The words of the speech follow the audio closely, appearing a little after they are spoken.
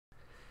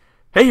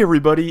Hey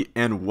everybody,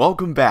 and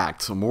welcome back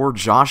to more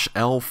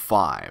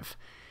JoshL5.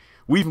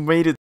 We've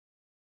made it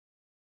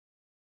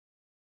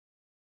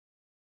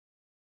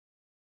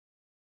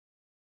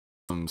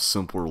some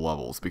simpler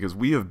levels, because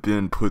we have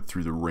been put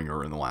through the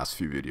ringer in the last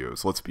few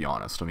videos, let's be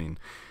honest. I mean,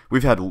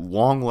 we've had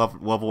long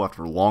level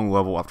after long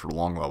level after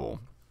long level,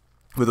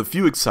 with a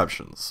few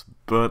exceptions,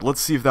 but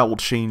let's see if that will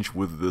change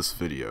with this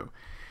video.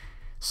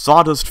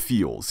 Sawdust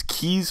Fields.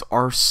 Keys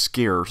are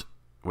scarce.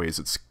 Wait, is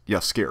it? Yeah,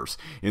 scarce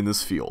in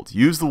this field.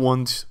 Use the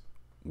ones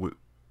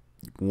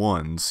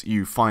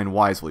you find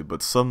wisely,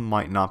 but some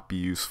might not be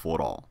useful at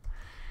all.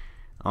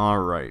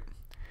 Alright.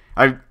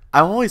 I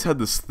always had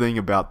this thing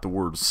about the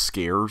word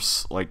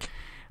scarce. Like,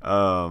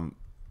 for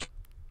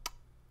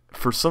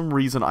some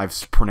reason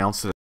I've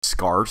pronounced it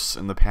scarce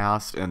in the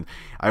past, and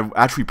I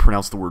actually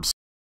pronounced the word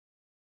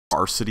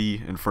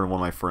scarcity in front of one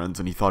of my friends,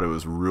 and he thought it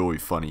was really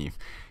funny,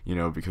 you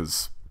know,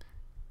 because,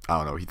 I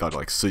don't know, he thought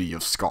like City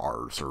of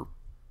Scars or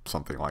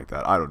something like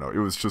that. I don't know, it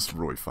was just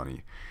really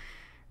funny.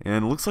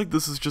 And it looks like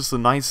this is just a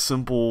nice,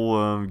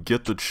 simple,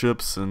 get the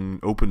chips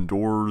and open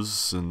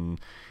doors and...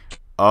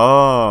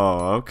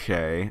 Oh,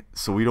 okay.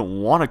 So we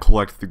don't want to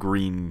collect the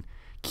green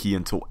key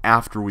until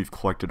after we've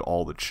collected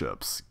all the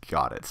chips.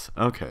 Got it.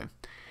 Okay.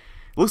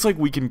 Looks like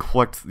we can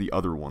collect the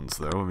other ones,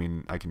 though. I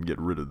mean, I can get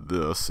rid of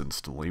this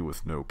instantly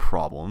with no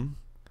problem.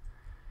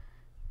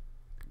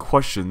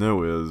 Question,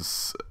 though,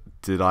 is...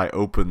 did I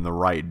open the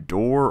right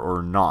door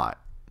or not?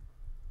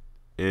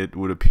 It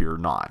would appear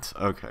not.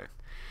 Okay.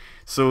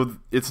 So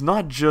it's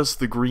not just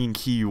the green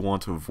key you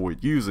want to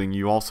avoid using,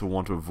 you also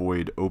want to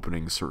avoid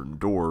opening certain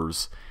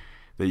doors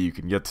that you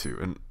can get to.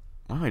 And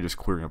why am I just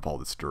clearing up all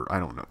this dirt? I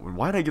don't know.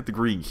 Why did I get the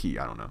green key?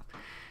 I don't know.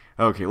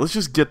 Okay, let's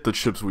just get the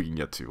chips we can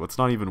get to. Let's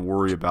not even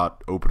worry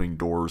about opening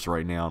doors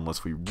right now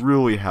unless we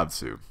really have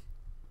to.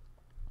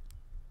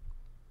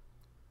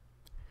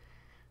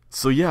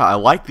 So yeah, I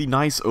like the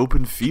nice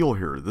open feel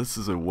here. This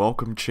is a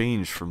welcome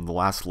change from the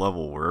last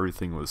level where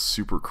everything was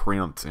super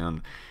cramped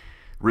and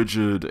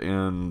rigid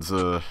and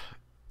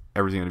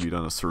everything had to be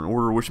done in a certain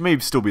order, which may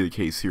still be the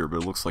case here, but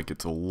it looks like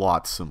it's a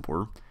lot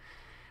simpler.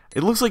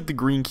 It looks like the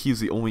green key is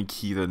the only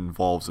key that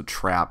involves a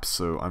trap,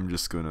 so I'm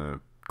just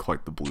gonna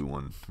collect the blue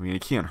one. I mean,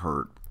 it can't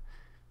hurt.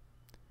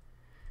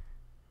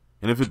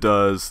 And if it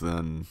does,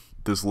 then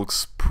this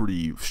looks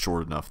pretty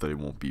short enough that it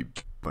won't be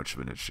much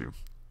of an issue.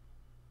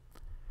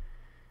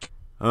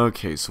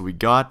 Okay, so we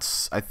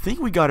got... I think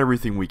we got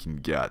everything we can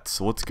get,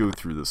 so let's go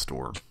through this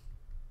door.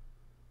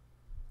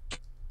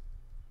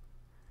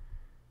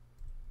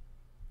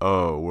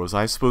 Oh, was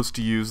I supposed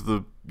to use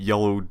the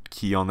yellow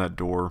key on that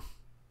door?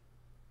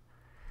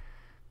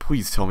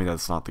 Please tell me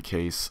that's not the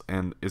case.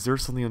 And is there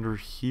something under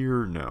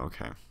here? No,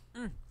 okay.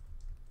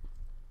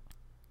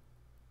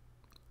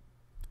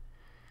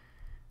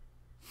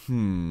 I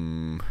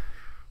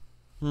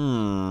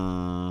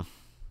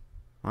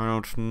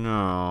don't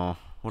know.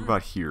 What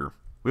about here?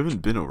 We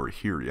haven't been over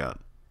here yet.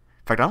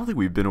 In fact, I don't think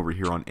we've been over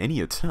here on any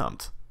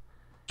attempt.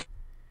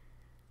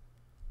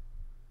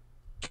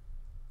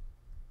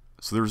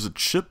 So there's a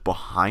chip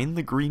behind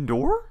the green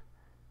door?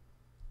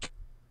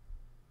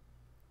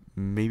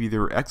 Maybe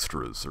they're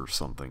extras or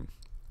something.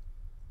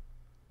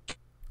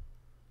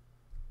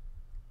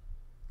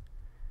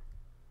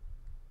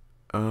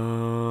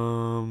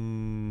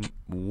 One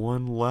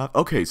left.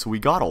 Okay, so we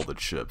got all the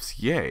chips.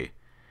 Yay.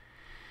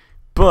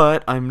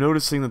 But I'm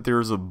noticing that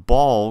there's a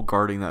ball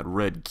guarding that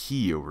red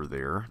key over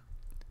there,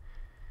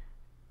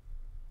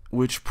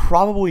 which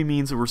probably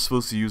means that we're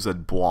supposed to use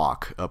that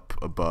block up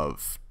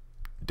above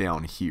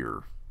down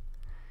here.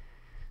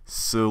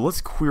 So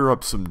let's clear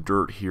up some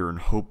dirt here and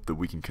hope that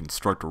we can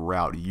construct a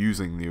route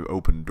using the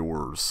open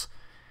doors.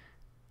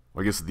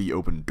 Well, I guess the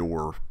open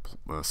door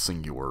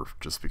singular,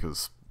 just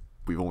because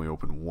we've only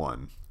opened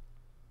one.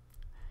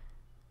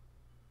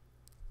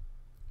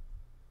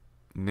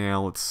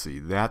 Now let's see,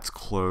 that's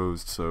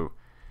closed, so...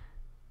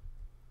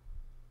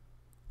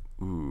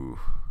 Ooh.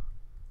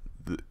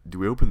 Do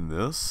we open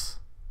this?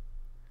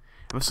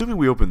 I'm assuming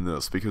we open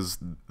this, because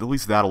at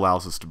least that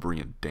allows us to bring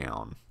it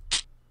down.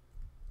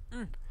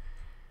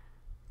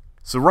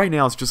 So right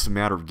now it's just a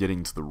matter of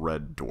getting to the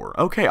red door.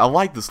 Okay, I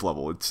like this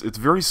level. It's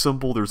very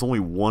simple. There's only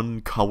one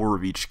color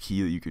of each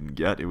key that you can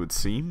get, it would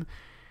seem.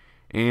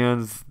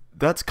 And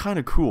that's kind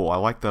of cool. I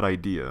like that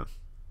idea.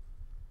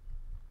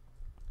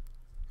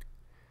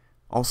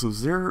 Also,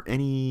 is there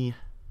anything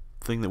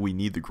that we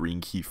need the green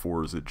key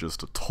for, or is it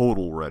just a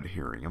total red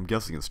herring? I'm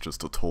guessing it's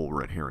just a total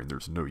red herring.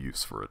 There's no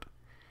use for it.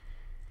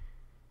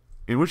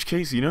 In which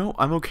case, you know,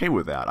 I'm okay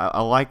with that.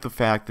 I like the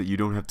fact that you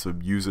don't have to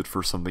use it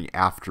for something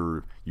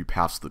after you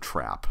pass the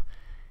trap.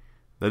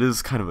 That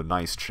is kind of a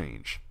nice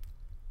change.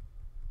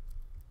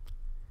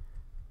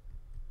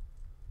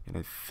 And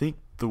I think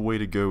the way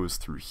to go is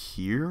through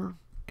here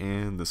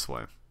and this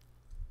way.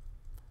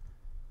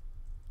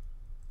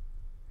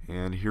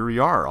 And here we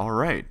are.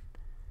 Alright.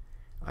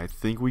 I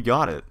think we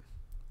got it.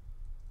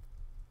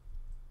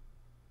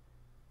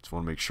 Just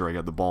want to make sure I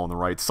got the ball on the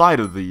right side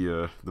of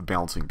the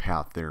bouncing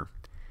path there.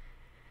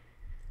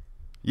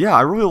 Yeah,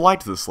 I really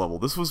liked this level.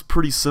 This was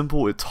pretty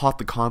simple. It taught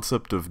the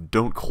concept of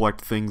don't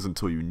collect things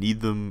until you need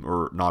them,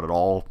 or not at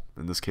all,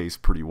 in this case,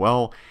 pretty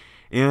well.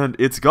 And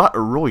it's got a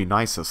really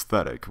nice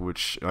aesthetic,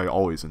 which I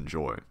always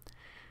enjoy.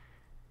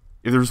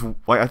 If there's,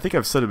 like, I think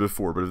I've said it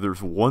before, but if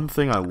there's one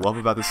thing I love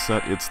about this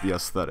set, it's the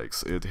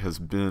aesthetics. It has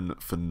been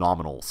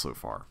phenomenal so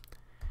far.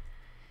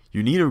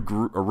 You need a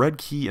red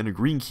key and a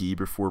green key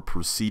before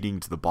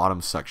proceeding to the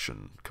bottom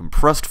section.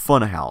 Compressed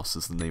Funhouse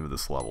is the name of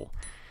this level.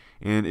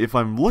 And if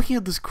I'm looking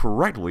at this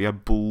correctly, I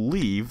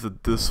believe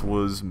that this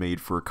was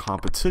made for a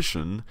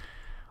competition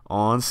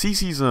on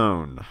CC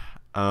Zone,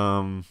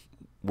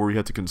 where we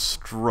had to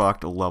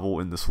construct a level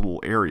in this little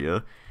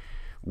area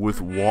with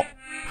wall.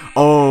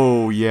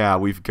 Oh yeah,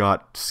 we've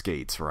got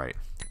skates, right?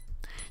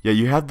 Yeah,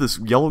 you have this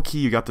yellow key,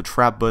 you got the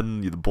trap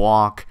button, the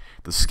block,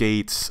 the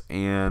skates,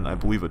 and I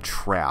believe a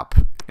trap,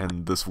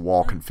 and this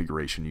wall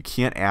configuration. You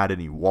can't add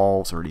any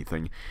walls or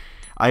anything.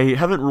 I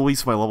haven't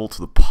released my level to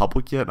the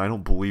public yet, and I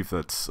don't believe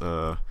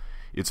that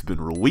it's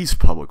been released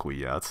publicly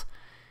yet.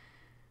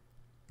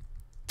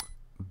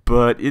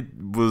 But it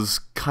was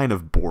kind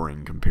of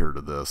boring compared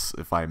to this,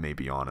 if I may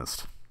be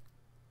honest.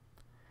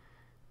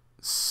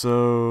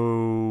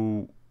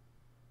 So,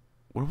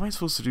 what am I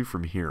supposed to do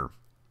from here?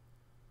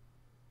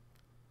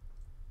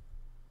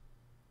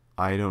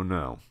 I don't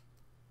know.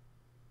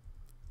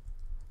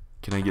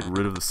 Can I get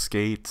rid of the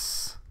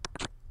skates?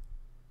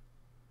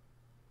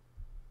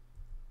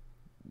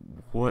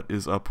 What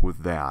is up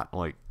with that?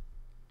 Like,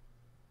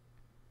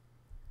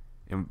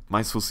 am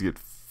I supposed to get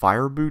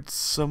fire boots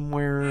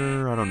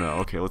somewhere? I don't know.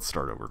 Okay, let's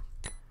start over.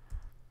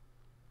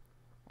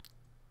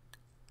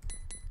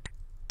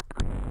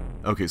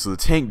 Okay, so the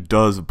tank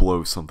does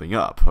blow something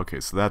up. Okay,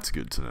 so that's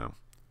good to know.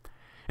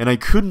 And I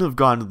couldn't have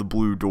gotten to the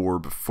blue door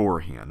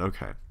beforehand.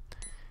 Okay.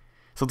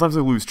 Sometimes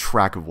I lose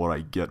track of what I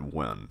get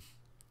when.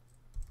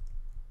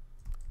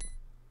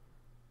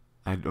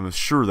 I'm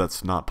sure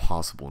that's not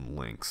possible in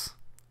Lynx.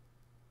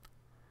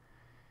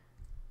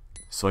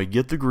 So I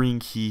get the green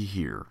key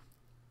here.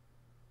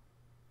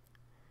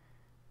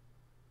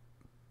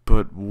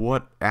 But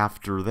what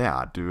after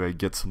that? Do I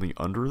get something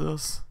under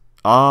this?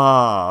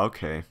 Ah,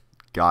 okay.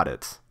 Got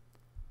it.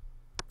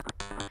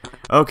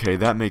 Okay,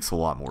 that makes a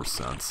lot more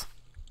sense.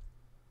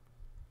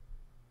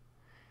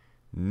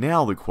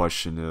 Now the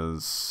question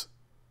is,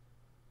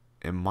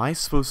 am I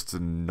supposed to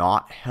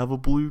not have a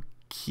blue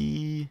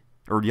key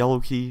or yellow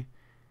key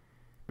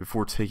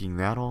before taking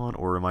that on,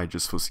 or am I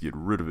just supposed to get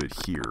rid of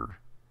it here?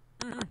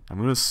 I'm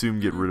going to assume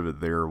get rid of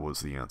it there was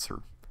the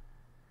answer.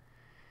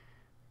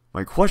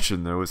 My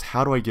question though is,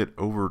 how do I get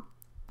over?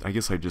 I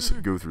guess I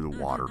just go through the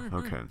water.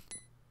 Okay.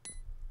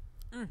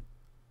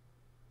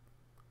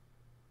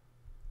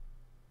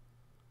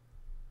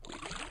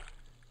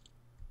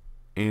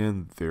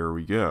 And there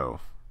we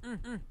go.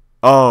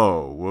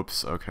 Oh,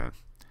 whoops, okay.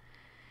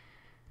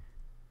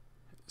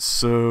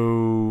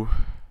 So,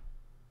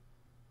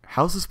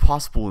 how's this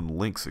possible in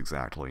Lynx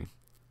exactly?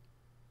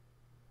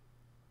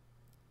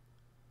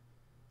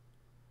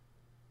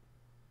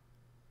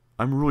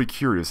 I'm really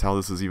curious how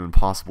this is even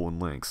possible in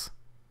Lynx.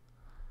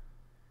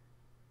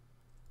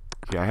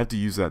 Okay, I have to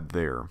use that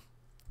there.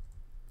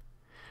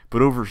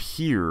 But over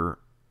here,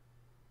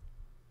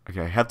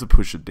 okay, I have to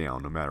push it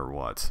down no matter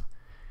what.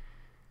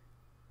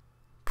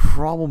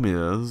 Problem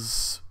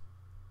is...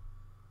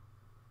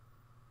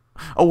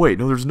 Oh wait,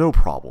 no, there's no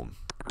problem.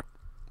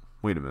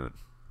 Wait a minute.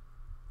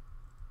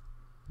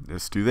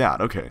 Let's do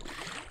that, okay.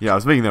 Yeah, I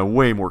was making that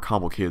way more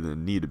complicated than it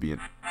needed to be.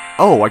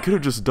 Oh, I could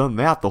have just done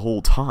that the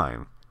whole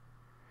time.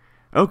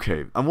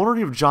 Okay, I'm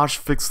wondering if Josh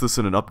fixed this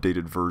in an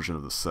updated version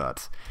of the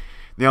set.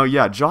 Now,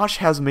 yeah, Josh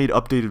has made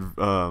updated,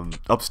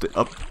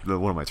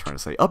 what am I trying to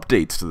say?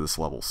 Updates to this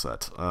level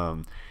set.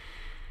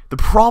 The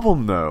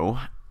problem, though,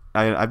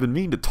 I've been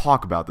meaning to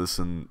talk about this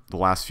in the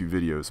last few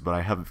videos, but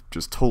I have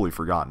just totally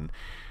forgotten.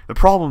 The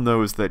problem,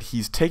 though, is that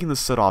he's taken the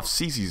set off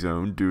CC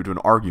Zone due to an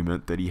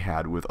argument that he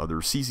had with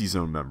other CC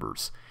Zone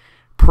members.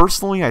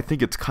 Personally, I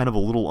think it's kind of a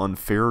little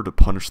unfair to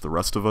punish the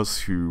rest of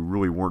us who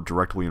really weren't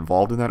directly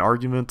involved in that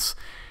argument,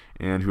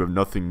 and who have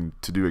nothing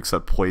to do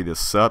except play this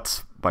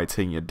set by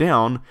taking it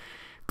down,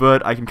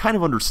 but I can kind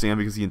of understand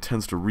because he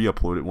intends to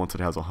re-upload it once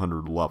it has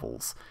 100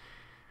 levels.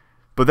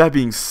 But that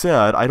being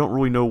said, I don't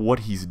really know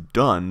what he's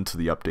done to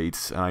the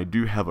updates, and I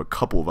do have a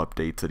couple of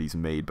updates that he's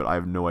made, but I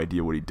have no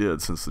idea what he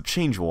did since the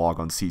changelog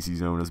on CC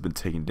Zone has been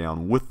taken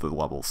down with the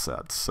level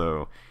set.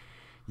 So,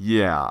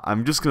 yeah,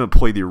 I'm just going to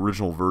play the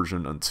original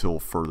version until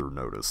further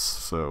notice.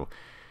 So,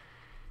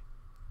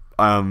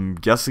 I'm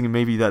guessing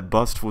maybe that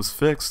bust was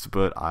fixed,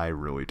 but I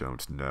really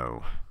don't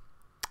know.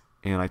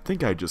 And I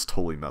think I just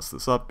totally messed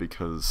this up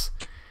because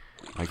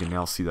I can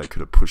now see that I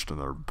could have pushed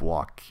another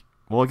block.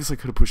 Well, I guess I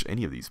could have pushed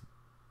any of these.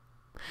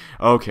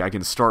 Okay, I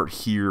can start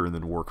here and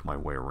then work my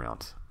way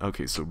around.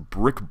 Okay, so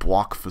brick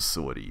block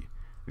facility.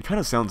 It kind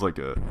of sounds like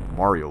a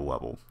Mario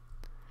level.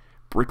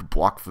 Brick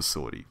block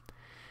facility.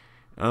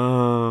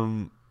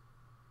 Is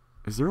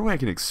there a way I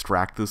can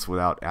extract this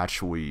without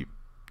actually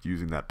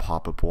using that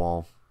pop-up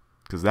wall?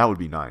 Because that would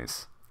be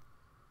nice.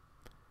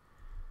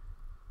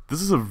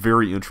 This is a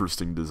very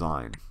interesting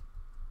design.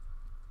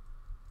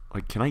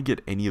 Like, can I get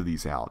any of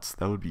these out?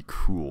 That would be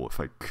cool if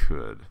I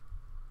could.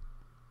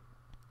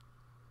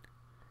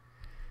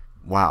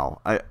 Wow.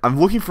 I'm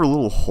looking for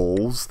little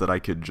holes that I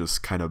could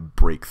just kind of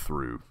break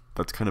through.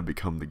 That's kind of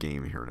become the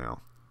game here now.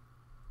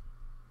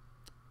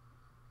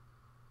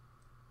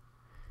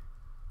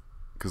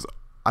 Because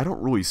I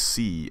don't really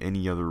see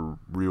any other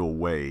real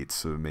way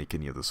to make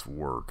any of this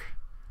work.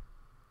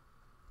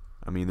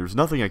 I mean, there's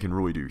nothing I can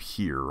really do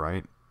here,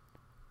 right?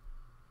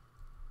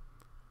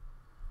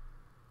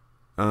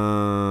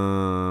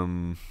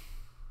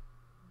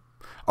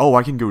 Oh,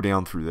 I can go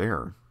down through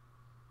there.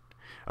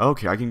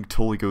 Okay, I can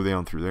totally go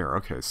down through there.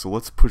 Okay, so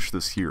let's push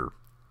this here.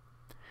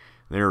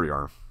 There we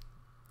are.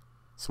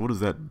 So what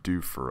does that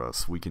do for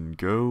us? We can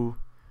go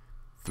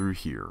through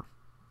here.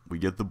 We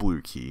get the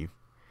blue key.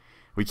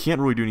 We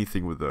can't really do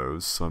anything with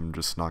those, so I'm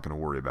just not going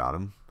to worry about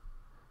them.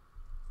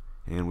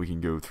 And we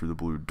can go through the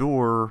blue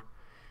door,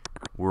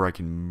 where I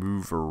can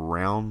move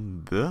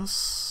around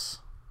this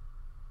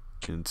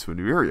into a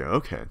new area.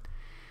 Okay.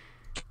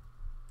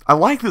 I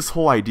like this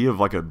whole idea of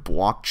like a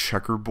block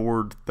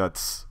checkerboard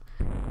that's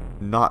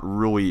not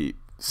really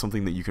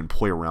something that you can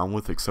play around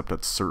with except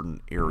at certain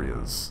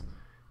areas,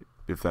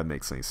 if that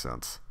makes any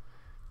sense.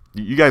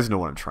 You guys know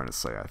what I'm trying to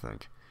say, I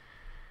think.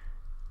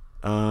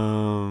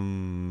 I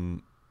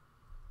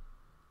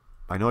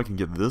know I can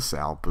get this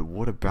out, but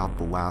what about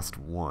the last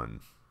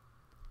one?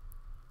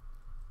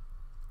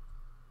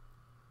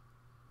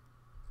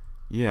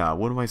 Yeah,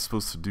 what am I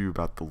supposed to do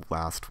about the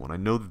last one? I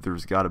know that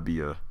there's got to be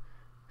a...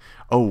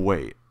 Oh,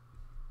 wait.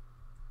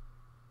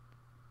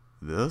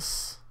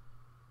 This?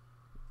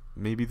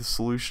 Maybe the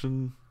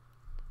solution?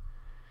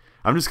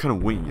 I'm just kind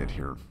of winging it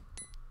here.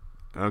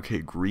 Okay,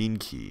 green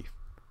key.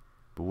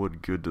 But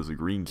what good does a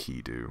green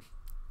key do?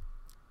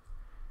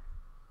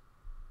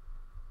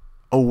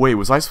 Oh, wait,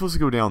 was I supposed to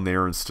go down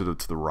there instead of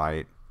to the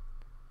right?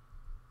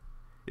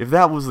 If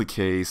that was the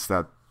case,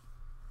 that...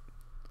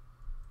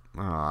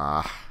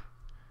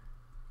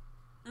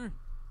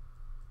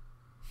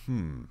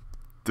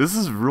 This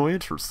is really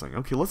interesting.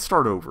 Okay, let's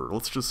start over.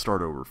 Let's just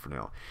start over for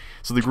now.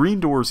 So the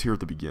green door is here at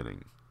the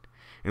beginning.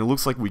 And it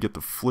looks like we get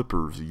the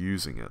flippers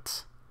using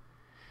it.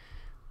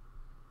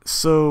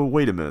 So,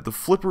 wait a minute. The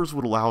flippers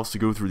would allow us to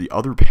go through the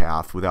other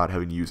path without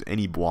having to use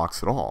any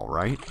blocks at all,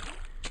 right?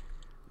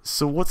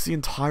 So what's the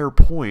entire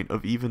point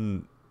of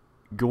even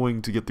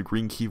going to get the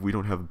green key if we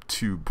don't have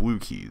 2 blue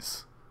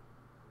keys?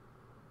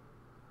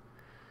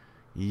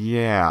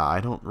 Yeah, I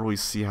don't really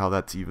see how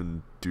that's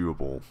even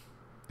doable.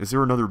 Is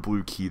there another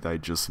blue key that I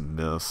just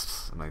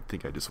missed? And I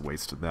think I just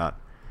wasted that.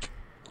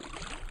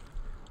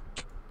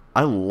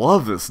 I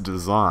love this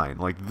design.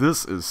 Like,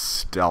 this is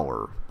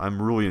stellar.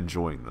 I'm really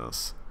enjoying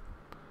this.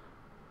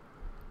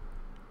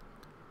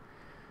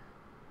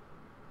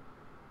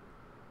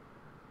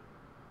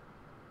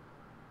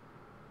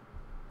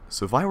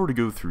 So if I were to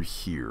go through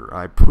here,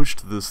 I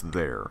pushed this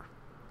there.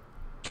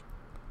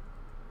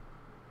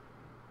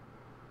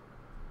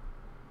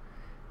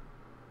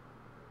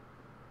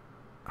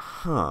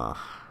 Huh.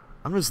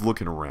 I'm just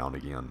looking around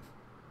again.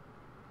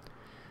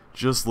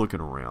 Just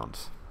looking around.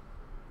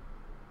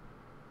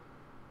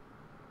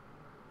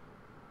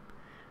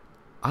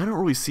 I don't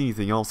really see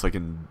anything else I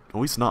can... At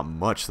least not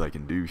much that I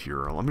can do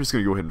here. I'm just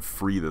going to go ahead and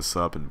free this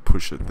up and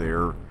push it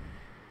there.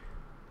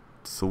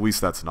 So at least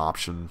that's an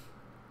option.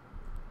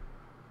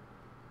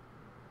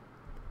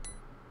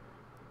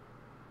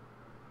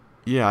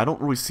 Yeah, I don't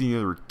really see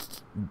any other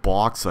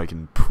blocks I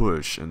can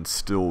push and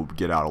still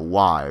get out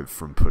alive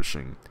from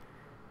pushing.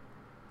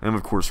 I'm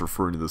of course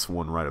referring to this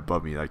one right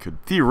above me. I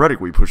could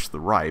theoretically push to the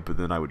right, but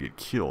then I would get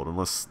killed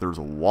unless there's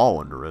a wall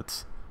under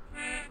it.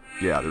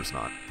 Yeah, there's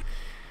not.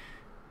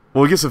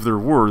 Well, I guess if there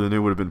were, then it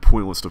would have been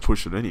pointless to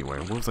push it anyway.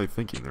 What was I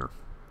thinking there?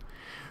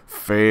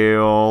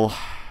 Fail.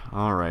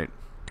 Alright.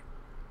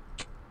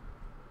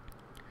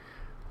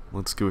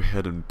 Let's go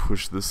ahead and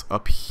push this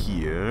up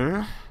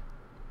here.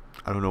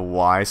 I don't know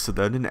why I said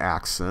that in an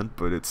accent,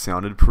 but it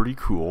sounded pretty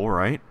cool,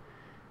 right?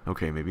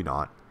 Okay, maybe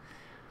not.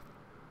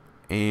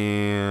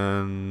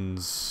 And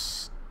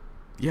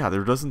yeah,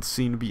 there doesn't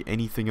seem to be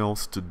anything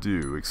else to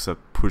do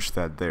except push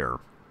that there.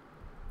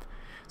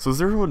 So is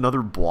there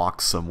another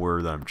block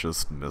somewhere that I'm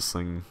just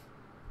missing?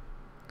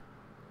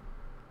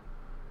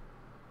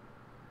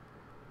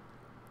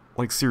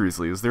 Like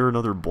seriously, is there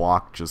another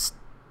block just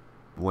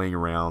laying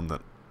around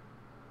that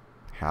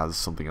has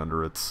something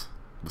under it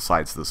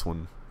besides this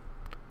one?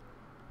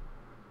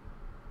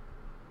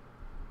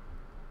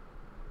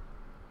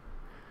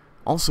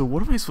 Also,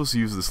 what am I supposed to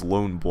use this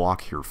lone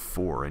block here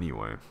for,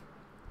 anyway?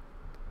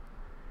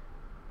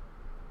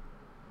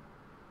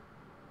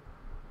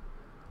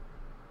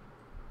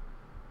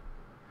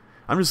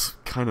 I'm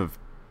just kind of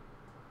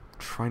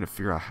trying to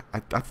figure out...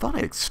 I thought I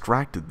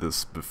extracted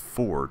this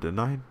before, didn't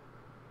I?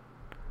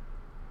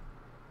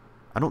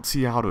 I don't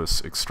see how to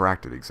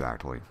extract it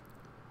exactly.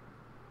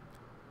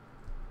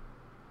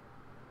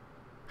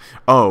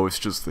 Oh, it's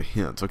just the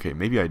hint. Okay,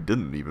 maybe I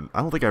didn't even...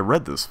 I don't think I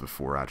read this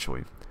before,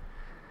 actually.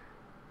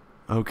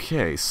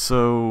 Okay,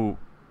 so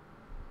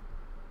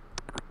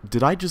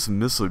Did I just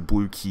miss a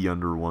blue key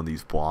under one of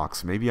these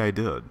blocks? Maybe I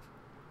did.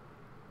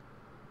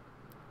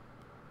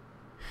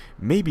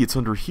 Maybe it's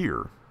under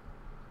here.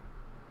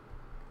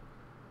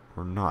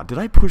 Or not. Did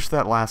I push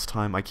that last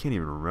time? I can't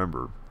even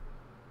remember.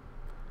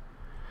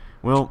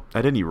 Well,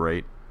 at any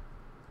rate,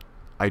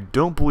 I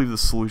don't believe the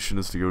solution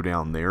is to go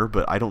down there,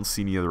 but I don't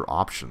see any other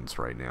options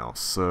right now.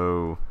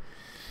 So,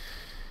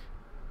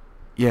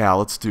 yeah,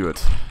 let's do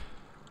it.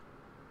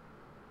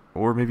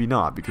 Or maybe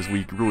not, because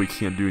we really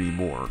can't do any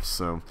more.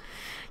 So,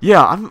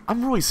 yeah,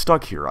 I'm really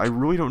stuck here. I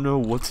really don't know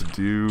what to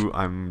do.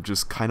 I'm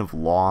just kind of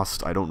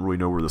lost. I don't really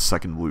know where the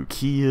second blue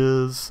key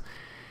is.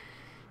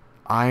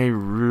 I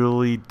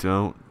really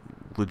don't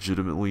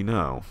legitimately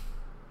know.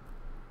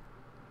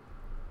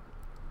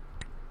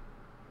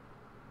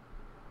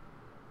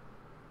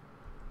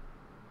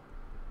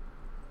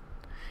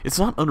 It's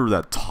not under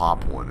that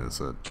top one, is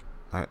it?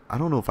 I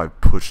don't know if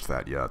I've pushed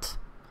that yet.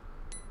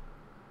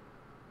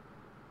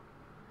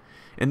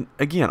 And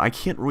again, I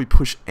can't really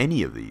push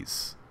any of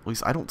these. At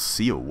least I don't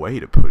see a way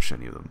to push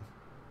any of them.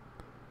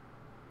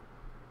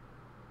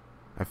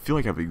 I feel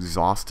like I've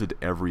exhausted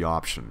every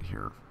option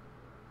here.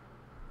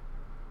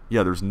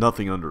 Yeah, there's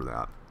nothing under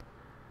that.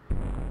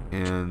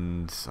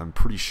 And I'm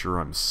pretty sure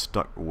I'm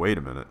stuck. Wait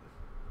a minute.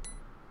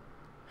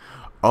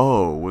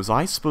 Oh, was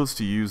I supposed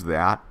to use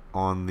that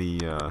on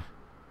the...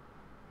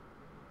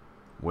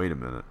 Wait a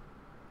minute.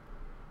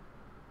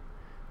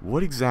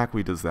 What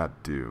exactly does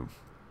that do?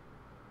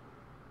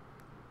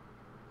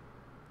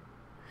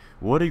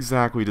 What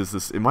exactly does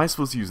this... Am I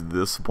supposed to use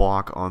this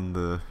block on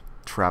the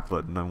trap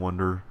button, I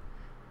wonder?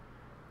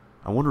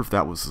 I wonder if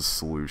that was the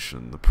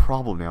solution. The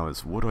problem now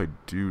is, what do I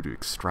do to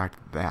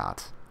extract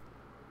that?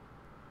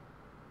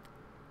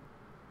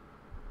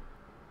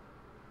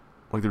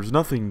 Like, there's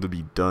nothing to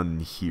be done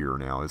here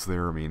now, is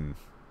there? I mean,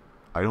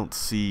 I don't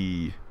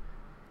see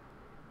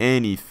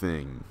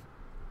anything.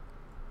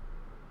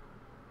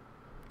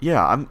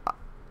 Yeah,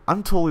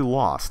 I'm totally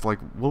lost. Like,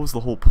 what was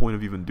the whole point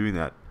of even doing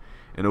that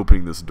and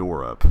opening this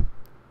door up?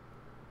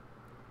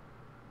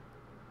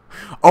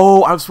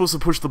 Oh, I was supposed to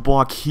push the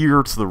block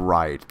here to the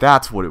right.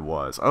 That's what it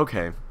was.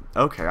 Okay.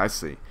 Okay, I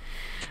see.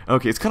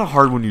 Okay, it's kind of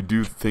hard when you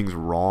do things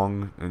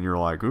wrong and you're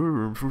like, oh,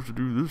 I'm supposed to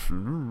do this,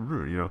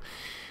 you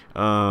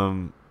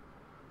know.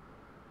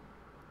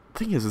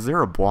 Thing is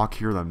there a block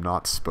here that I'm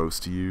not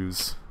supposed to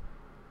use?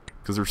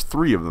 Because there's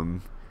 3 of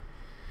them.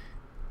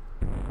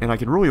 And I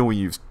can really only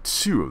use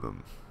 2 of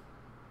them.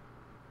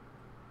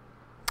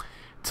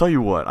 Tell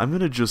you what, I'm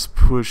going to just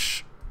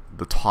push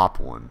the top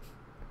one.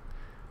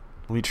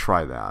 Let me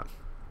try that.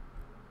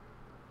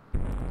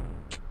 And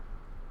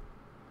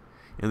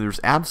there's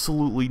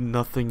absolutely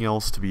nothing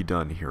else to be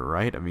done here,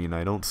 right? I mean,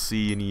 I don't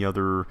see any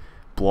other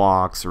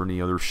blocks or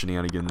any other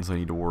shenanigans I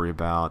need to worry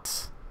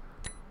about.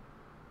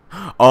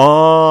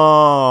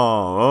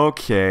 Oh,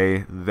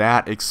 okay.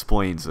 That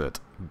explains it.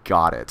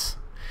 Got it.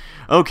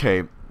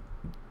 Okay.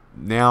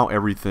 Now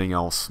everything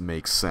else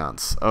makes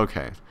sense.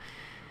 Okay.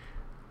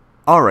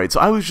 Alright, so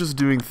I was just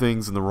doing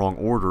things in the wrong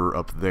order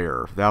up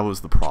there. That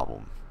was the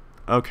problem.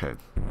 Okay.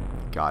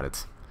 Got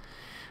it.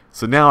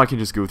 So now I can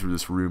just go through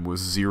this room with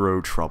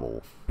 0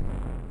 trouble. At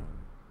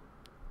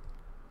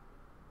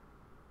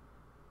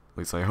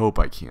least I hope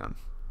I can.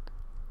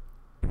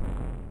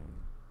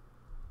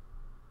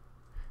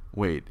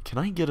 Wait, can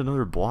I get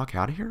another block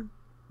out of here?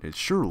 It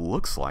sure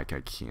looks like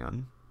I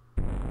can.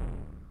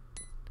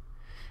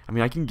 I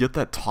mean, I can get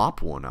that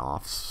top one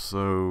off,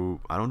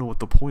 so I don't know what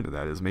the point of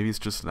that is. Maybe it's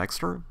just an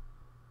extra?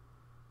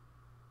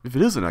 If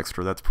it is an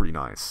extra, that's pretty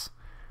nice.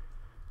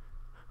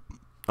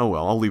 Oh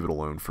well, I'll leave it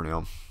alone for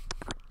now.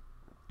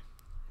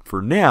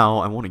 For now,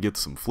 I want to get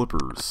some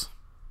flippers.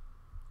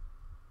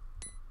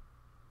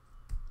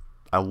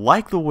 I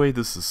like the way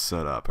this is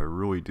set up, I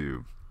really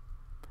do.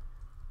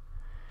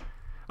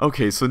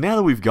 Okay, so now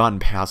that we've gotten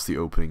past the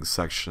opening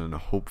section,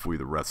 hopefully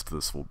the rest of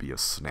this will be a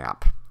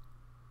snap.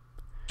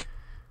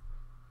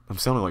 I'm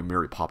sounding like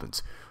Mary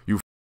Poppins. You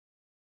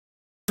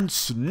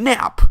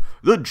snap!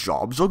 The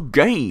job's a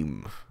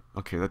game!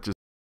 Okay, that just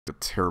a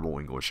terrible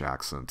English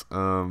accent.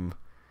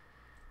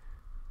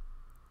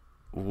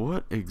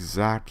 What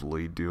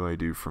exactly do I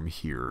do from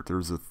here?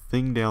 There's a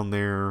thing down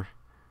there.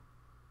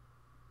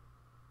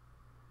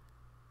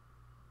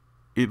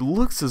 It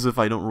looks as if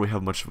I don't really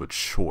have much of a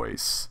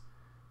choice.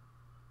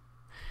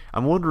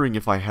 I'm wondering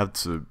if I have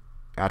to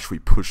actually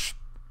push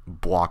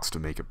blocks to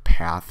make a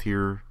path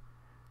here.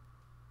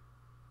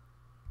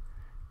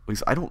 At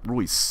least I don't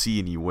really see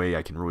any way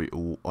I can really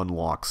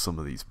unlock some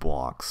of these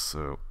blocks,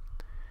 so...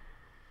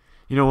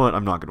 You know what?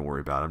 I'm not going to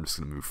worry about it. I'm just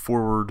going to move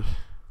forward.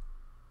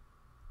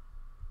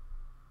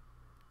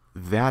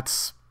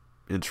 That's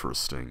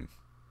interesting.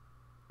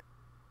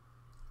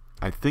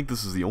 I think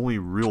this is the only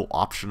real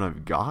option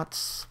I've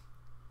got.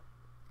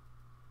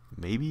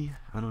 Maybe?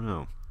 I don't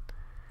know.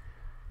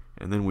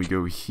 And then we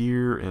go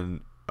here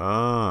and...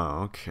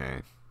 Oh,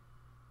 okay.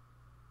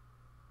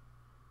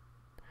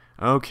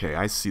 Okay,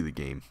 I see the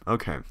game.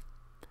 Okay.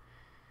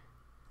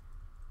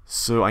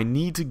 So I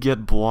need to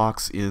get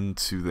blocks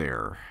into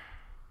there.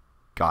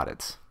 Got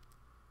it.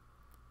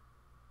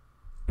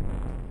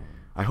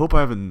 I hope I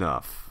have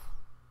enough.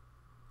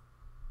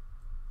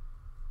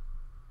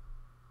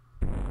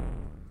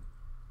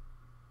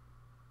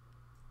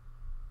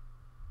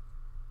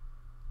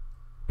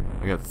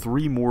 I got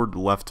 3 more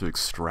left to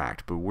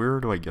extract, but where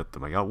do I get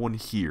them? I got one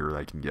here that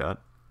I can get.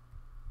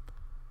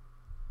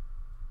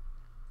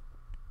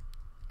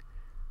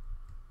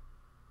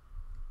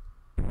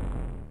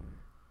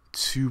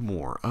 Two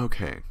more.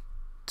 Okay.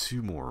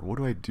 2 more. What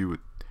do I do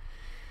with...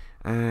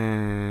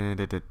 I'm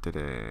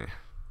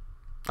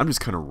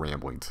just kind of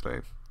rambling today.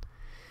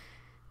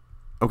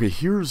 Okay,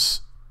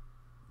 here's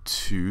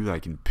 2 that I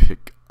can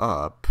pick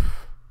up.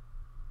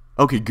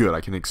 Okay, good.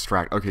 I can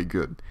extract. Okay,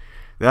 good.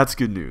 That's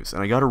good news.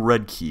 And I got a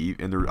red key,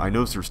 and I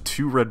noticed there's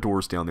 2 red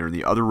doors down there, and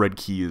the other red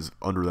key is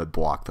under that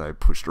block that I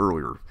pushed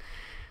earlier.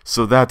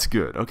 So that's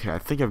good. Okay, I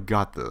think I've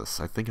got this.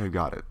 I think I've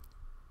got it.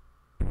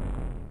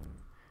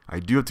 I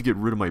do have to get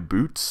rid of my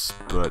boots,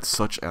 but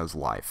such as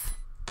life.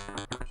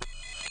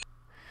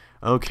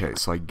 Okay,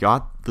 so I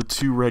got the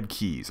 2 red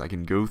keys. I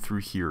can go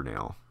through here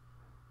now.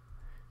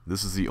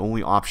 This is the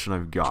only option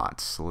I've got,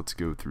 so let's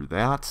go through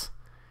that.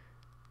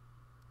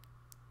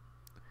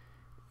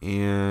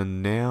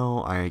 And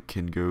now I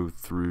can go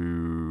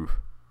through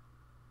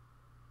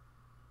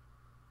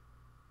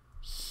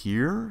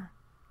here.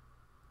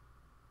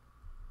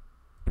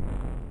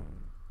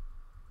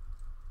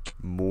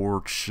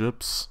 More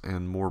chips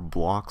and more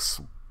blocks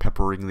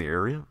peppering the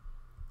area.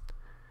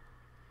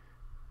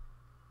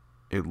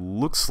 It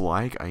looks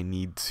like I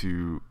need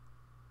to...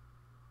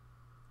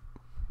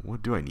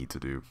 What do I need to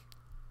do?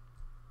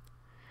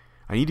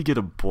 I need to get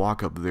a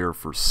block up there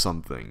for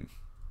something.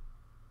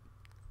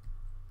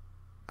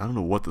 I don't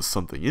know what the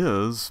something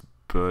is,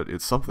 but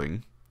it's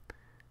something.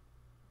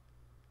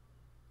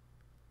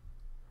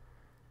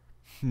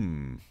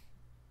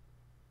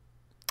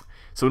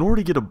 So in order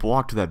to get a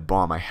block to that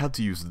bomb, I had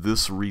to use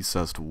this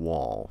recessed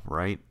wall,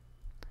 right?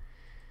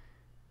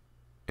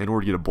 In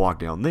order to get a block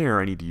down there,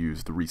 I need to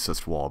use the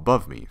recessed wall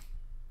above me.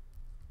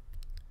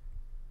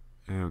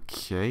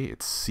 Okay,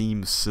 it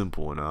seems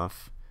simple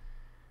enough.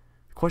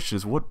 The question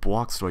is, what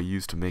blocks do I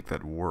use to make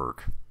that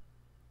work?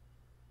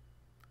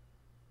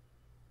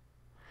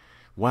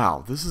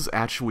 Wow, this is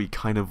actually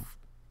kind of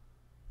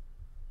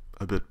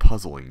a bit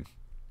puzzling.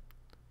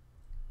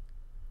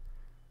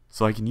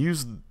 So I can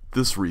use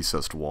this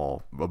recessed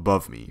wall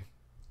above me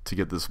to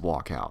get this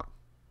block out.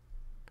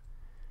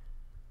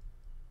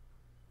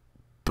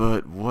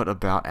 But what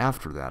about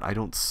after that? I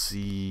don't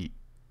see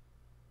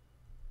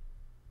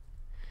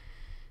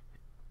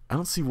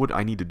what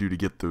I need to do to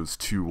get those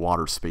 2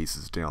 water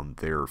spaces down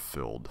there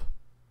filled.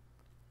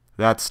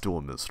 That's still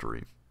a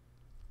mystery.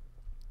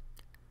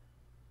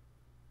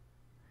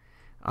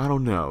 I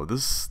don't know.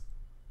 This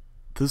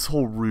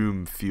whole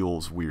room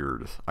feels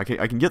weird. I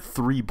can get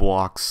 3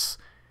 blocks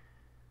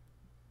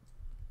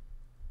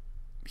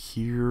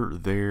here,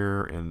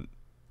 there, and...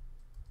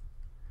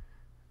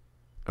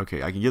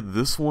 Okay, I can get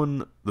this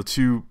one, the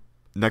 2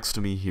 next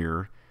to me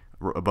here,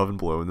 above and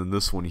below, and then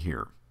this one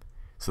here.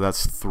 So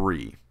that's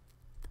 3.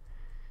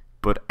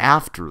 But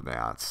after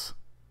that,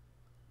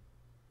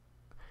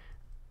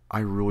 I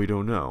really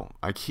don't know.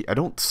 It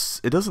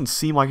doesn't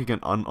seem like I can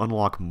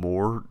unlock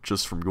more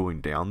just from going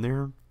down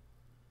there.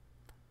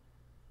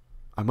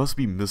 I must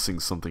be missing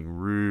something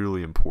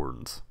really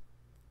important.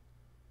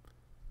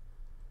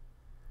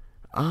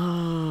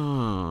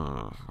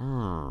 What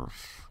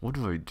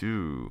do I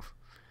do?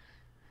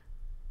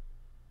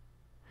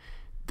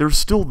 There's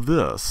still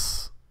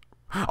this.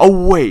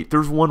 Oh wait,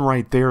 there's one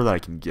right there that I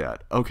can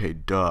get. Okay,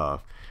 duh.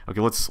 Okay,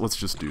 let's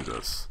just do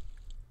this.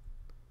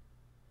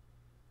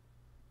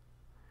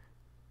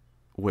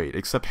 Wait,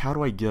 except how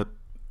do I get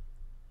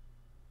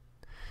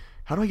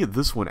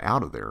this one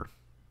out of there?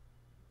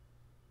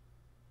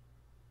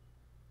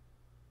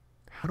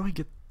 How do I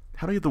get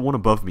the one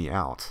above me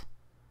out?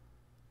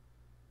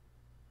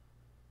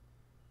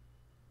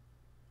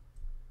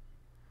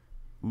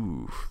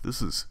 Ooh,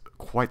 this is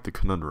quite the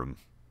conundrum.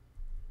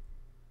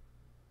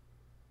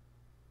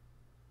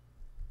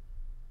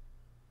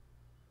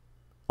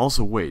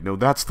 Also, wait, no,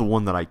 that's the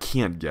one that I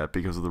can't get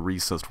because of the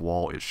recessed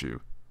wall issue.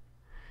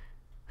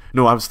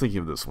 No, I was thinking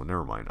of this one.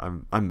 Never mind.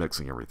 I'm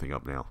mixing everything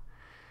up now.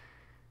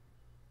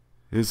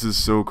 This is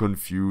so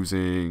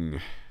confusing.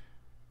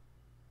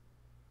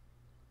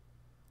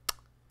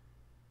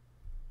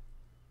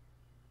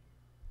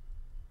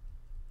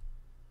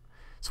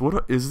 So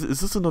what is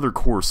this another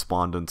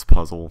correspondence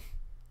puzzle?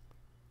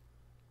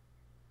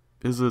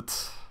 Is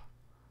it?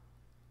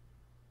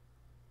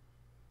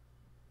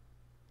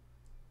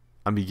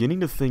 I'm beginning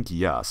to think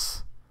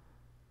yes.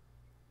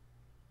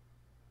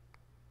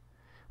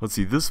 Let's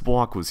see, this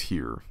block was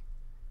here.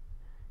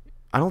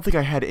 I don't think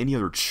I had any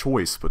other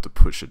choice but to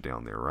push it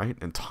down there, right?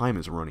 And time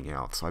is running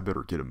out, so I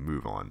better get a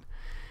move on.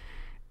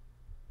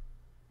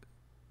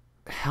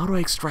 How do I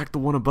extract the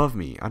one above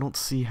me? I don't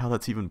see how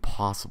that's even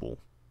possible.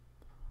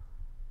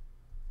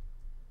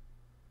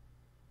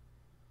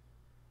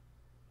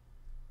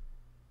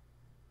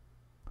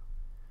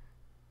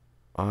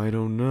 I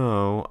don't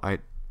know.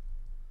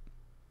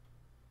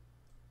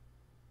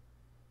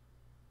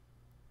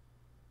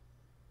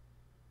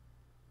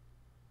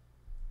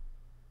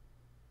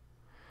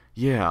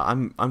 Yeah,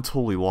 I'm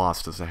totally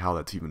lost as to how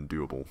that's even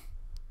doable.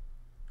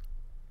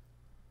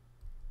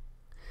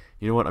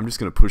 You know what, I'm just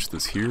going to push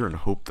this here and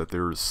hope that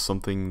there's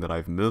something that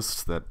I've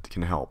missed that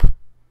can help.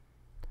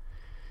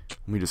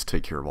 Let me just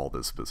take care of all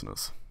this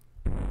business.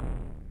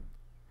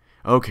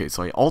 Okay,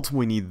 so I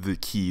ultimately need the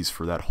keys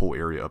for that whole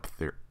area up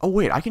there. Oh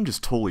wait, I can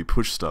just totally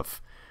push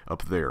stuff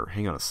up there.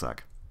 Hang on a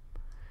sec.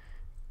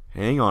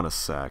 Hang on a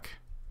sec.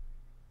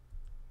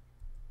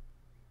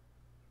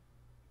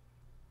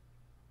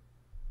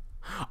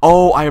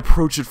 Oh, I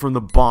approach it from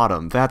the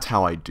bottom. That's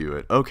how I do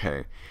it.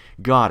 Okay.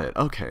 Got it.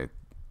 Okay.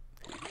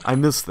 I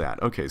missed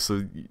that. Okay,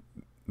 so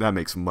that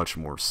makes much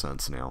more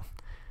sense now.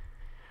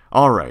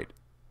 Alright.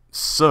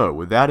 So,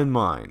 with that in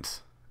mind,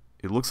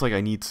 it looks like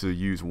I need to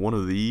use one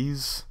of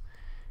these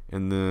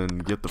and then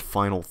get the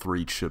final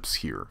 3 chips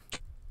here.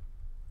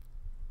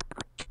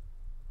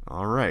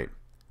 Alright.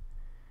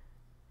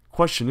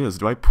 Question is,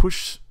 do I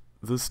push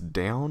this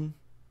down?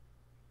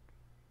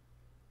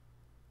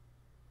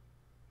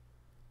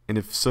 And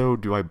if so,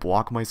 do I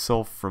block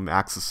myself from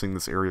accessing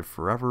this area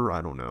forever?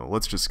 I don't know.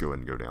 Let's just go ahead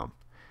and go down.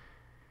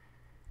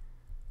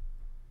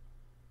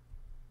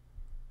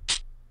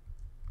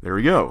 There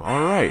we go.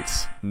 Alright.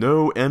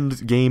 No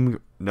end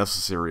game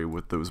necessary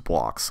with those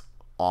blocks.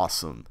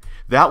 Awesome.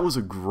 That was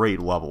a great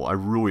level. I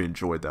really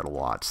enjoyed that a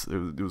lot.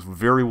 It was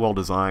very well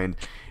designed.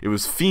 It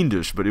was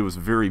fiendish, but it was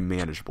very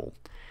manageable.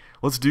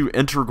 Let's do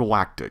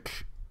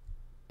Intergalactic.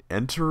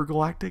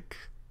 Intergalactic?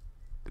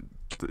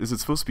 Is it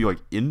supposed to be like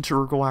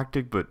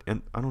intergalactic? But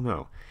I don't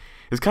know.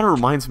 It kind of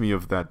reminds me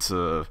of that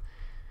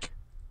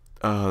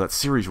that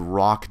series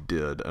Rock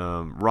did.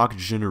 Rock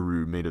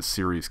Jinru made a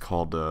series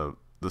called the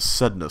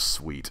Sedna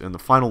Suite, and the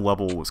final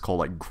level was called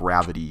like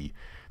Gravity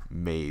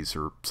Maze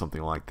or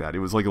something like that. It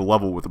was like a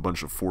level with a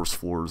bunch of force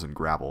floors and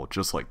gravel,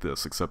 just like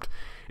this, except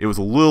it was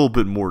a little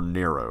bit more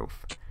narrow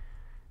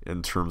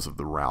in terms of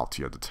the route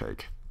you had to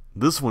take.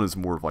 This one is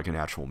more of like an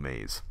actual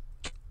maze.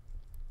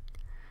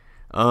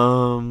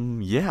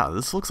 Yeah,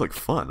 this looks like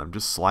fun. I'm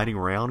just sliding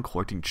around,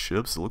 collecting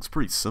chips. It looks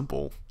pretty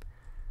simple.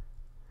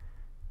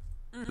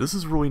 This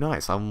is really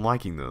nice. I'm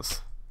liking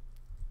this.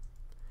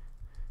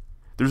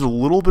 There's a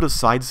little bit of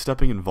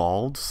sidestepping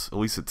involved, at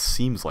least it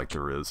seems like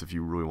there is if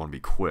you really want to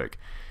be quick.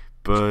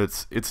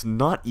 But it's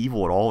not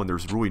evil at all, and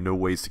there's really no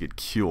ways to get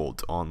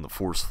killed on the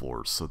force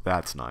floors, so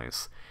that's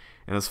nice.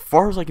 And as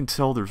far as I can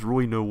tell, there's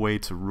really no way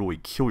to really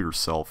kill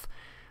yourself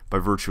by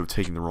virtue of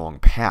taking the wrong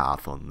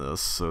path on this,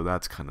 so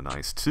that's kind of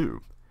nice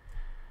too.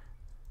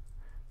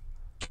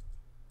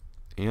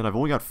 And I've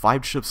only got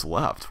 5 chips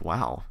left.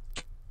 Wow.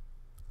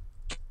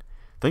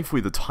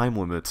 Thankfully, the time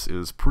limit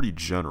is pretty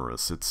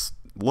generous. It's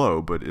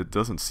low, but it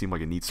doesn't seem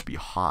like it needs to be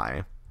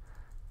high.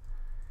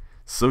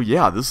 So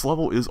yeah, this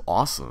level is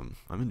awesome.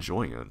 I'm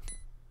enjoying it.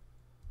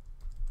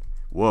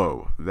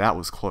 Whoa, that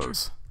was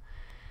close.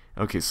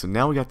 Okay, so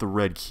now we got the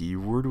red key.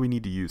 Where do we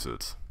need to use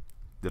it?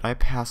 Did I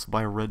pass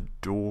by a red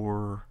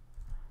door?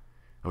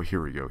 Oh,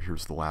 here we go.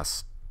 Here's the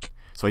last.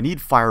 So I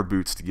need fire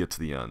boots to get to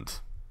the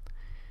end.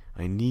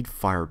 I need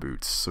fire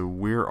boots. So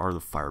where are the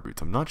fire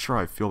boots? I'm not sure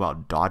how I feel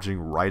about dodging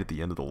right at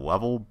the end of the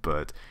level,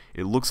 but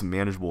it looks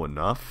manageable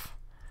enough.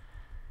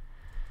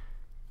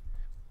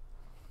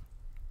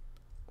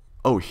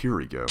 Oh, here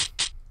we go.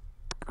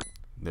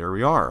 There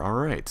we are.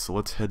 Alright, so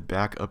let's head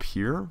back up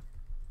here.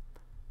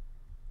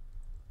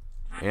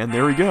 And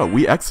there we go.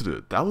 We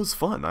exited. That was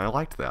fun. I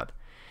liked that.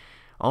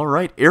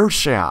 Alright, air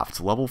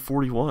shaft, level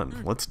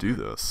 41. Let's do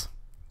this.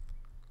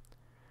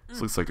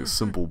 This looks like a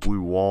simple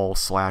blue wall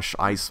 /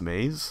 ice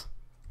maze.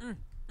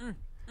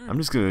 I'm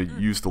just going to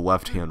use the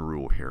left-hand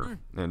rule here.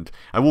 And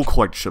I will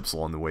collect chips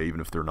along the way, even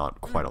if they're not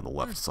quite on the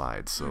left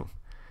side, so.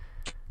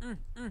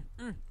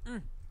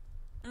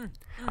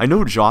 I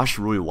know Josh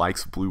really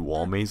likes blue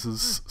wall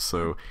mazes,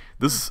 so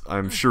this,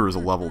 I'm sure, is a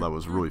level that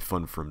was really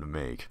fun for him to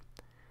make.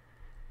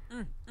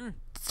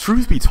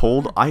 Truth be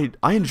told, I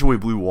enjoy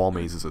blue wall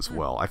mazes as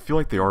well. I feel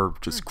like they are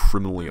just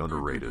criminally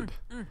underrated.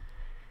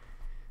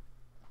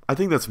 I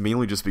think that's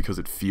mainly just because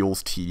it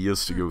feels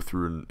tedious to go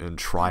through and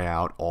try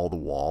out all the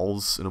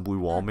walls in a blue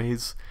wall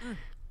maze.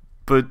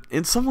 But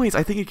in some ways,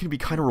 I think it can be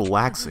kind of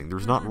relaxing.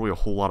 There's not really a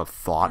whole lot of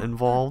thought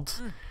involved.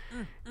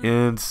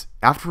 And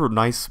after a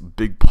nice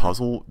big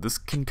puzzle, this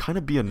can kind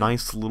of be a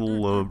nice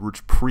little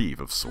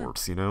reprieve of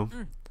sorts, you know?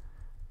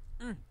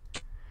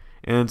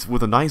 And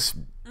with a nice,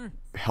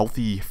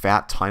 healthy,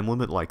 fat time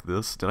limit like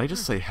this, did I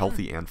just say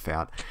healthy and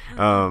fat?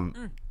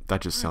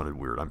 That just sounded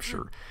weird, I'm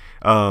sure.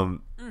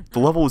 The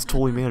level is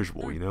totally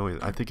manageable, you know?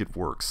 I think it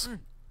works.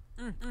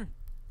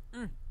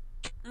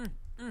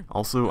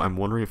 Also, I'm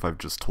wondering if I've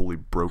just totally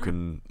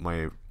broken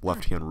my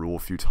left-hand rule a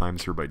few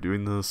times here by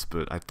doing this,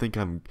 but I think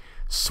I'm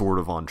sort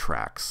of on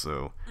track,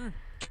 so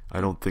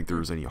I don't think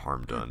there's any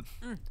harm done.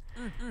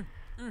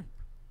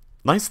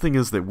 Nice thing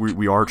is that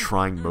we are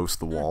trying most of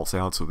the walls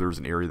out, so there's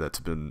an area that's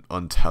been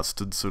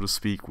untested, so to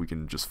speak. We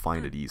can just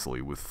find it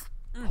easily with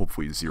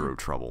hopefully 0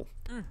 trouble.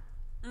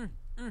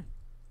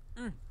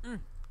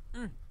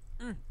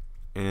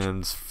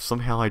 And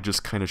somehow I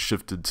just kind of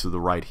shifted to the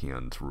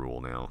right-hand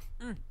rule now.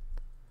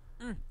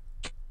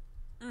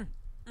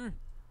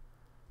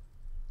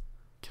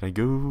 Can I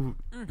go?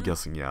 I'm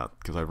guessing, yeah,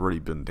 because I've already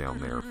been down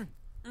there.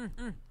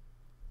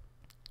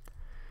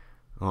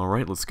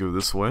 Alright, let's go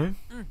this way.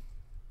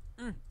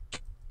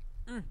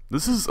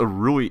 This is a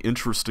really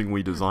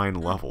interestingly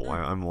designed level.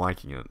 I'm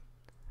liking it.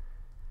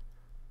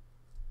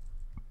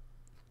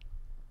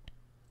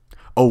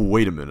 Oh,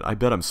 wait a minute. I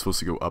bet I'm supposed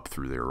to go up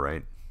through there,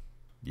 right?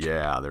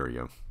 Yeah, there we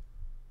go.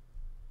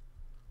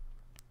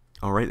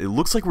 Alright, it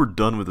looks like we're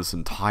done with this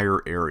entire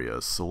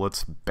area, so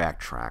let's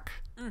backtrack.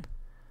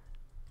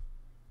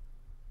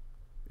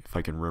 If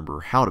I can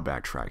remember how to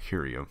backtrack.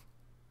 Here we go.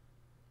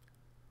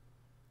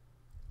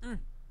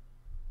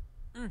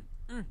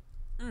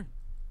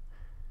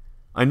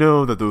 I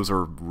know that those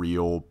are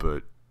real,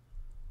 but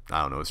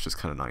I don't know, it's just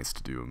kind of nice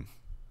to do them.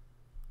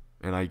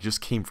 And I just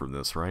came from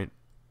this, right?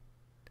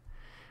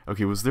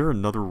 Okay, was there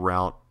another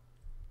route?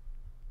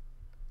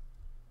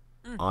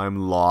 I'm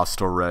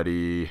lost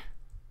already.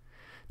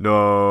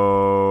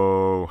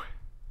 No.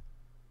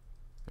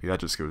 Okay, that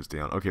just goes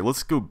down. Okay,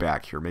 let's go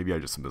back here. Maybe I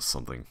just missed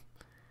something.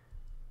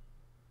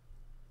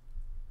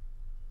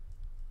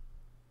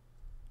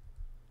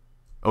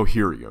 Oh,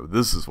 here we go.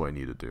 This is what I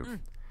need to do.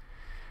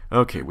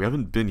 Okay, we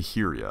haven't been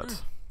here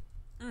yet.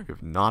 We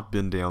have not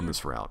been down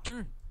this route.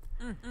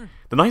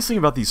 The nice thing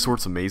about these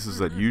sorts of mazes is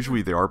that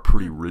usually they are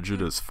pretty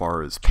rigid as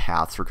far as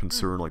paths are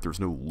concerned. Like, there's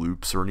no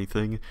loops or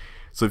anything.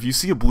 So if you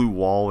see a blue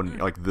wall, and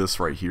like this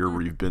right here,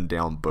 where you've been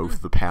down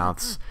both the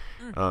paths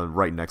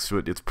right next to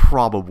it, it's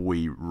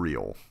probably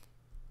real.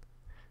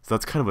 So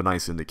that's kind of a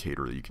nice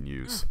indicator that you can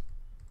use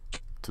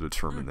to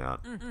determine that.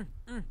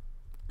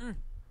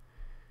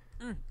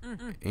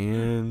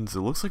 And it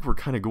looks like we're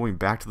kind of going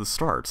back to the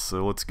start,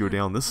 so let's go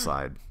down this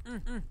side.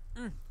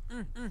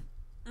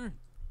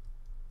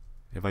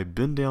 Have I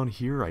been down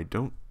here? I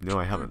don't... No,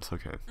 I haven't.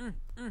 Okay.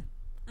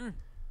 Of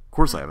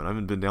course I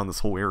haven't been down this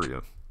whole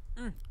area.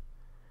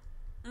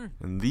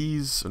 And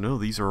these... No,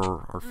 these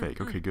are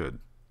fake. Okay, good.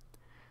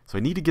 So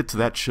I need to get to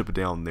that ship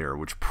down there,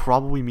 which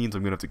probably means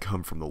I'm going to have to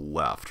come from the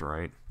left,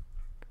 right?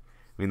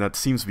 I mean, that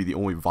seems to be the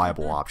only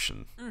viable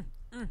option.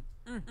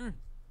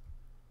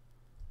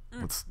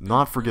 Let's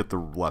not forget the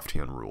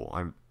left-hand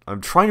rule.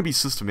 I'm trying to be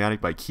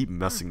systematic, but I keep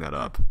messing that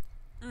up.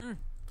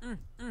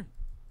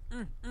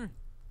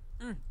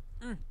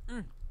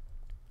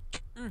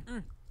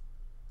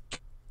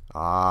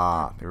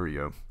 Ah, there we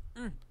go.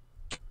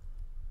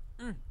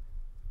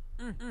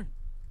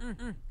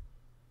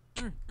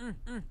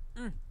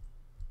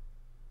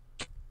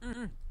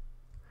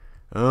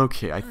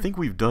 Okay, I think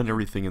we've done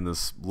everything in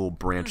this little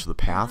branch of the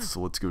path, so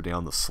let's go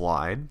down the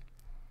slide.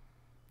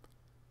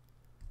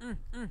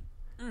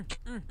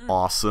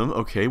 Awesome.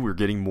 Okay, we're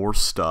getting more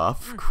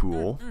stuff.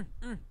 Cool.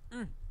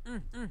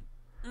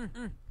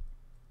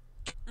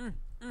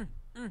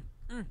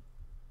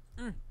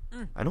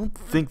 I don't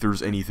think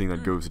there's anything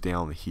that goes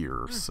down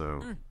here,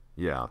 so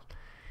yeah.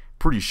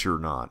 Pretty sure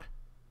not.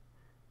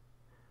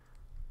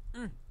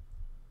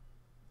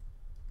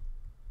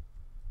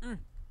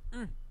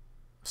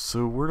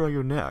 So where do I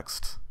go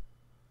next?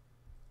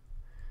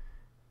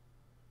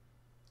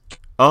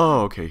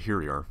 Oh, okay, here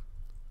we are.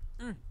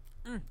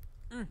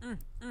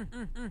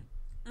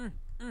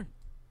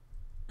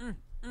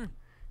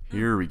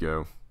 Here we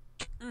go.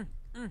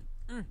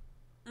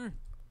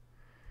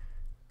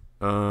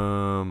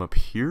 Up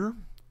here?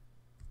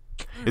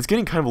 It's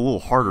getting kind of a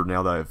little harder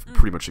now that I've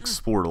pretty much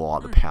explored a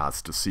lot of the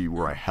paths to see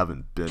where I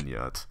haven't been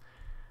yet.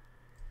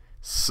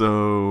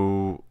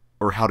 So...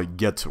 or how to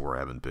get to where I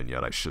haven't been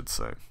yet, I should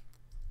say.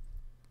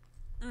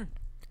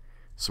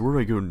 So where do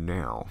I go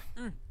now?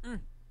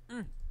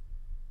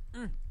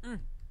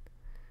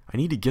 I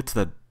need to get to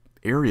that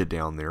area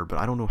down there, but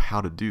I don't know how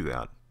to do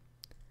that.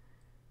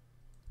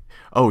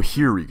 Oh,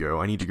 here we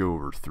go. I need to go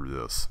over through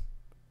this.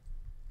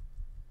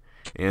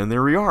 And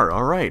there we are.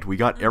 Alright, we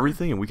got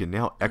everything, and we can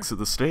now exit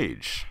the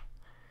stage.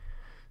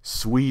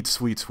 Sweet,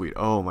 sweet, sweet.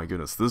 Oh my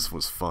goodness, this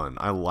was fun.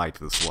 I liked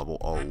this level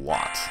a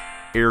lot.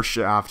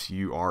 Airshaft,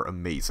 you are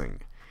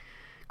amazing.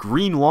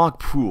 Green Lock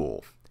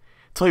Pool.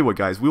 Tell you what,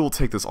 guys, we will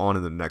take this on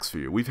in the next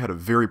video. We've had a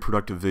very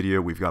productive video.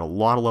 We've got a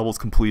lot of levels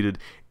completed.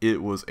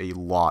 It was a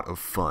lot of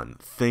fun.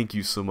 Thank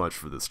you so much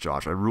for this,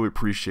 Josh. I really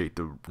appreciate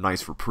the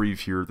nice reprieve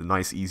here, the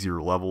nice, easier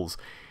levels.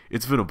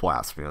 It's been a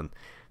blast, man.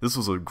 This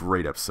was a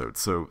great episode.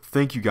 So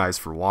thank you guys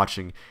for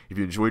watching. If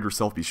you enjoyed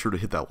yourself, be sure to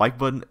hit that like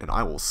button, and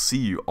I will see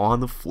you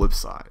on the flip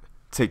side.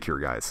 Take care,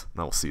 guys,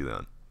 and I will see you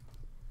then.